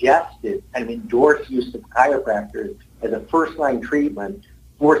Medicare suggested and endorsed use of chiropractors as a first-line treatment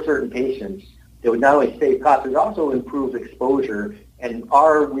for certain patients, it would not only save costs, it would also improve exposure. And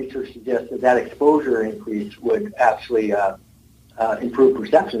our research suggests that exposure increase would actually improve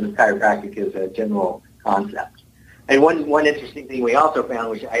perception of chiropractic as a general concept. And one interesting thing we also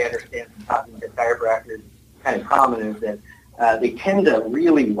found, which I understand from talking to chiropractors, kind of common, is that they tend to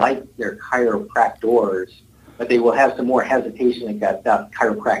really like their chiropractors, but they will have some more hesitation about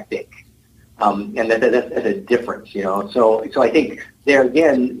chiropractic, and that's a difference, So I think there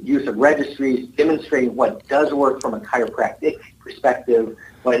again, use of registries demonstrating what does work from a chiropractic perspective,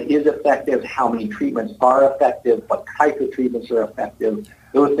 what is effective, how many treatments are effective, what type of treatments are effective.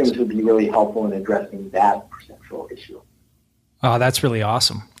 Those things would be really helpful in addressing that perceptual issue. Oh, that's really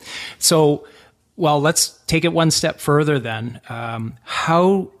awesome. So, well, let's take it one step further then.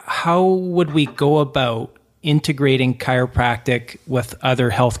 How would we go about integrating chiropractic with other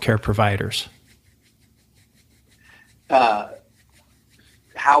healthcare providers?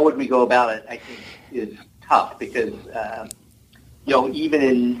 How would we go about it, I think, is tough because, even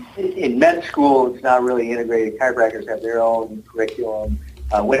in med school, it's not really integrated. Chiropractors have their own curriculum.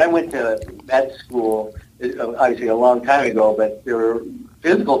 When I went to med school, obviously a long time ago, but there were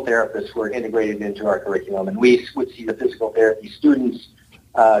physical therapists were integrated into our curriculum, and we would see the physical therapy students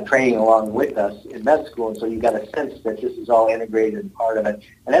training along with us in med school, and so you got a sense that this is all integrated and part of it.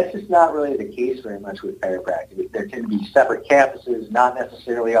 And that's just not really the case very much with chiropractic. There tend to be separate campuses, not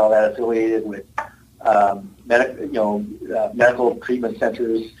necessarily all that affiliated with medical treatment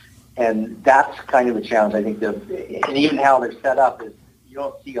centers, and that's kind of a challenge. I think and even how they're set up is you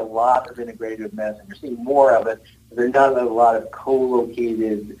don't see a lot of integrative medicine. You're seeing more of it, but there's not a lot of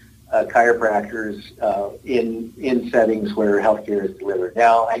co-located chiropractors in settings where healthcare is delivered.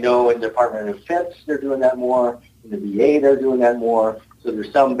 Now, I know in the Department of Defense they're doing that more. In the VA they're doing that more. So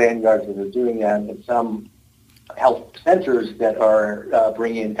there's some vanguards that are doing that, and some health centers that are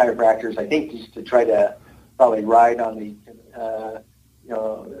bringing in chiropractors, I think, just to try to probably ride on the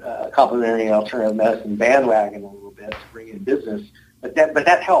complementary and alternative medicine bandwagon a little bit to bring in business. But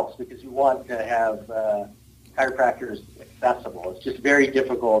that helps because you want to have chiropractors accessible. It's just very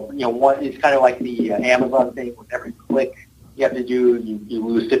difficult. It's kind of like the Amazon thing. With every click you have to do, you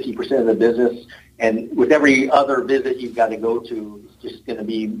lose 50% of the business. And with every other visit you've got to go to, it's just going to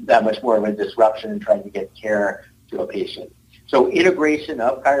be that much more of a disruption in trying to get care to a patient. So integration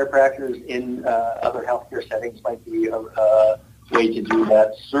of chiropractors in other healthcare settings might be a way to do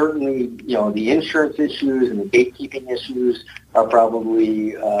that. Certainly, the insurance issues and the gatekeeping issues are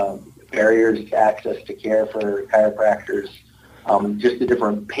probably barriers to access to care for chiropractors. Just the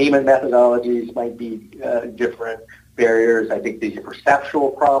different payment methodologies might be different barriers. I think these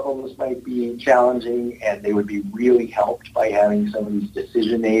perceptual problems might be challenging, and they would be really helped by having some of these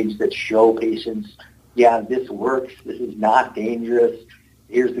decision aids that show patients, yeah, this works, this is not dangerous,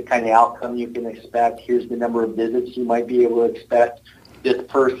 here's the kind of outcome you can expect, here's the number of visits you might be able to expect. This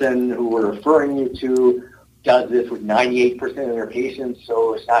person who we're referring you to does this with 98% of their patients,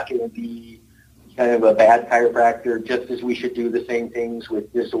 so it's not going to be kind of a bad chiropractor, just as we should do the same things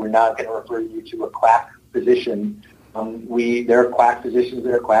with this, so we're not going to refer you to a quack physician. There are quack physicians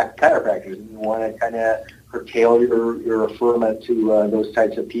that are quack chiropractors, and you want to kind of curtail your referment to those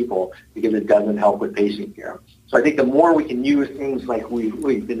types of people because it doesn't help with patient care. So I think the more we can use things like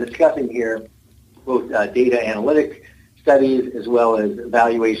we've been discussing here, both data analytic studies as well as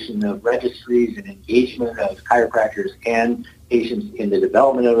evaluation of registries and engagement of chiropractors and patients in the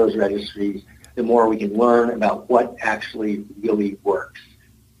development of those registries, the more we can learn about what actually really works,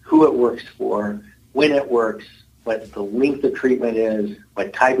 who it works for, when it works, what the length of treatment is,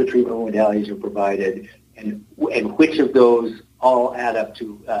 what type of treatment modalities are provided, and which of those all add up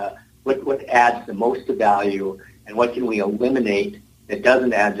to what adds the most to value, and what can we eliminate that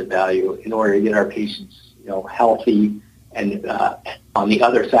doesn't add to value in order to get our patients, healthy and on the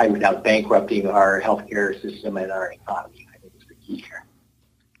other side without bankrupting our healthcare system and our economy. I think is the key here.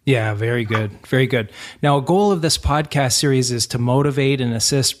 Yeah, very good. Very good. Now, a goal of this podcast series is to motivate and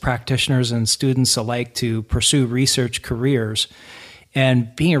assist practitioners and students alike to pursue research careers.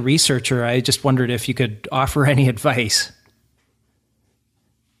 And being a researcher, I just wondered if you could offer any advice.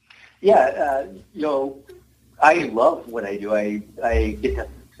 Yeah, I love what I do. I get to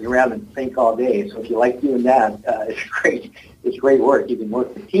sit around and think all day. So if you like doing that, it's great. It's great work. You can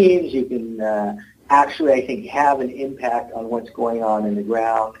work with teams. You can actually, I think, have an impact on what's going on in the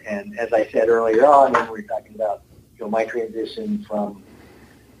ground. And as I said earlier on, when we were talking about my transition from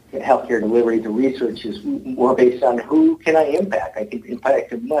healthcare delivery to research is more based on who can I impact. I can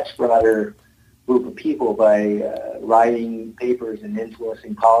impact a much broader group of people by writing papers and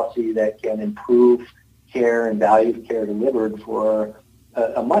influencing policy that can improve care and value of care delivered for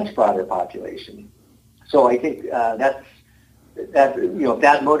a much broader population. So I think that if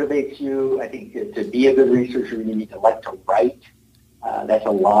that motivates you, I think to be a good researcher, you need to like to write. That's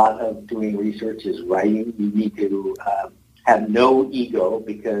a lot of doing research is writing. You need to have no ego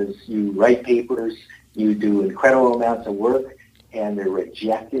because you write papers, you do incredible amounts of work, and they're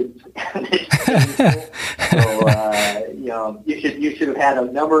rejected. So you should have had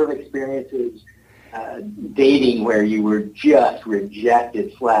a number of experiences dating where you were just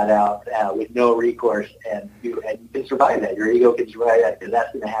rejected flat out with no recourse, and you can survive that. Your ego can survive that because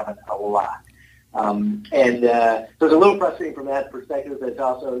that's going to happen a lot. So it's a little frustrating from that perspective, but it's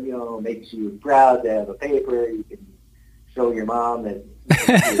also, makes you proud to have a paper. You can show your mom that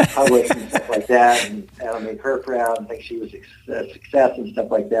it's published and stuff like that, and that'll make her proud and think she was a success and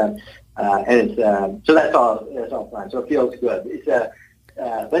stuff like that. And it's so that's all fine. So it feels good.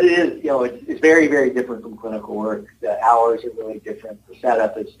 But it is, it's very, very different from clinical work. The hours are really different. The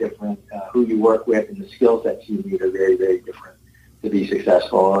setup is different. Who you work with and the skill sets you need are very, very different to be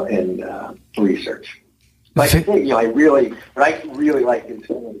successful in research. But I think, what I really like is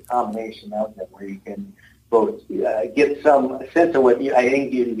kind of the combination of them where you can both get some sense of what I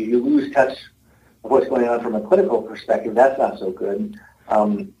think you lose touch of what's going on from a clinical perspective. That's not so good.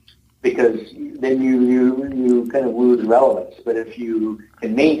 Because then you kind of lose relevance. But if you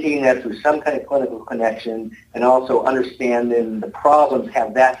can maintain that through some kind of clinical connection and also understand then the problems,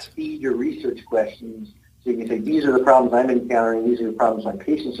 have that feed your research questions, so you can say, these are the problems I'm encountering, these are the problems my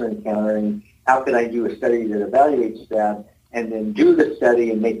patients are encountering, how can I do a study that evaluates that, and then do the study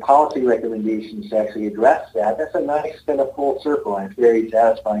and make policy recommendations to actually address that. That's a nice kind of full circle, and it's very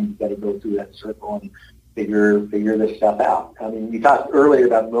satisfying. You've got to go through that circle and figure this stuff out. I mean, you talked earlier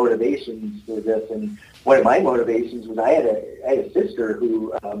about motivations for this, and one of my motivations was I had a sister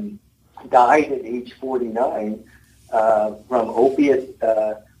who died at age 49 from opiate,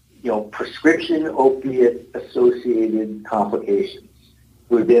 prescription opiate associated complications.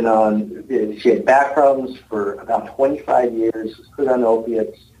 Who had been on, she had back problems for about 25 years, was put on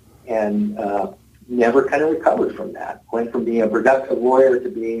opiates, and never kind of recovered from that. Went from being a productive lawyer to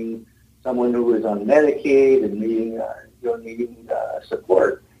being someone who was on Medicaid and needing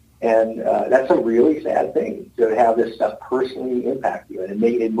support. And that's a really sad thing, to have this stuff personally impact you. And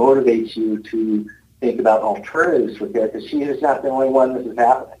it motivates you to think about alternatives for care, because she is not the only one this is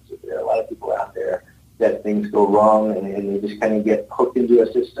happening. So there are a lot of people out there that things go wrong and they just kind of get hooked into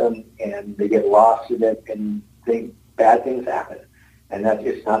a system and they get lost in it and bad things happen. And that's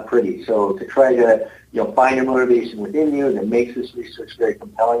just not pretty. So to try to find a motivation within you that makes this research very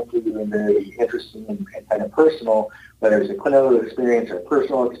compelling for you and very interesting and kind of personal, whether it's a clinical experience or a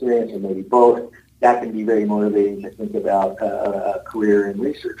personal experience or maybe both, that can be very motivating to think about a career in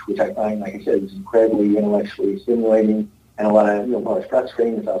research, which I find, like I said, is incredibly intellectually stimulating and a lot of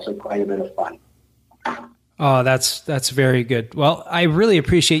frustrating. It's also quite a bit of fun. Oh, that's very good. Well, I really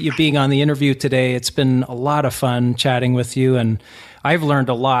appreciate you being on the interview today. It's been a lot of fun chatting with you, and I've learned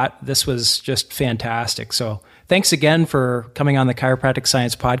a lot. This was just fantastic. So thanks again for coming on the Chiropractic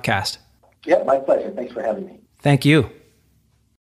Science Podcast. Yeah, my pleasure. Thanks for having me. Thank you.